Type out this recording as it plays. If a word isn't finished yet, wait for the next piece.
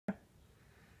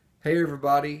Hey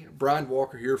everybody, Bryan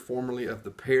Walker here, formerly of the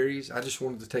Perrys. I just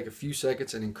wanted to take a few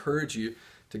seconds and encourage you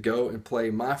to go and play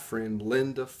my friend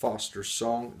Linda Foster's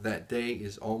song, That Day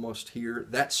Is Almost Here.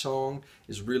 That song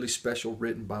is really special,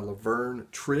 written by Laverne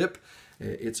Tripp.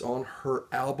 It's on her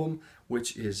album,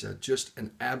 which is just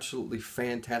an absolutely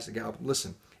fantastic album.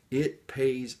 Listen, it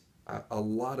pays a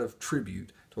lot of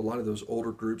tribute to a lot of those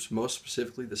older groups, most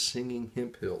specifically the Singing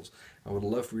Hemp Hills. I would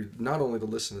love for you not only to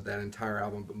listen to that entire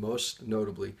album, but most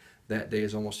notably, That Day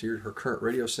Is Almost Here, her current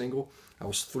radio single. I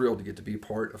was thrilled to get to be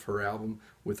part of her album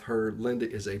with her.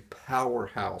 Linda is a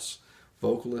powerhouse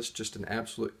vocalist, just an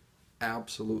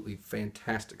absolutely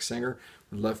fantastic singer.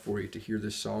 Would love for you to hear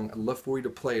this song. I'd love for you to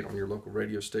play it on your local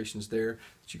radio stations there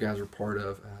that you guys are part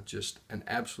of. Just an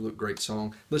absolute great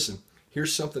song. Listen,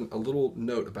 here's a little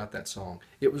note about that song.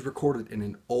 It was recorded in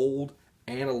an old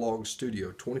analog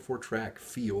studio, 24-track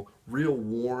feel, real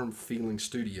warm feeling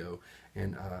studio,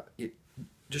 and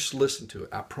just listen to it.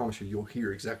 I promise you, you'll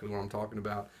hear exactly what I'm talking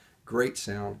about. Great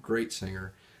sound, great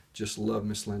singer. Just love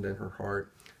Miss Linda in her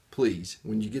heart. Please,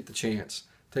 when you get the chance,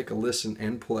 take a listen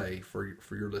and play for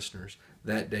your listeners.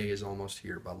 That Day Is Almost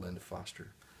Here by Linda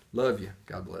Foster. Love you.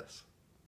 God bless.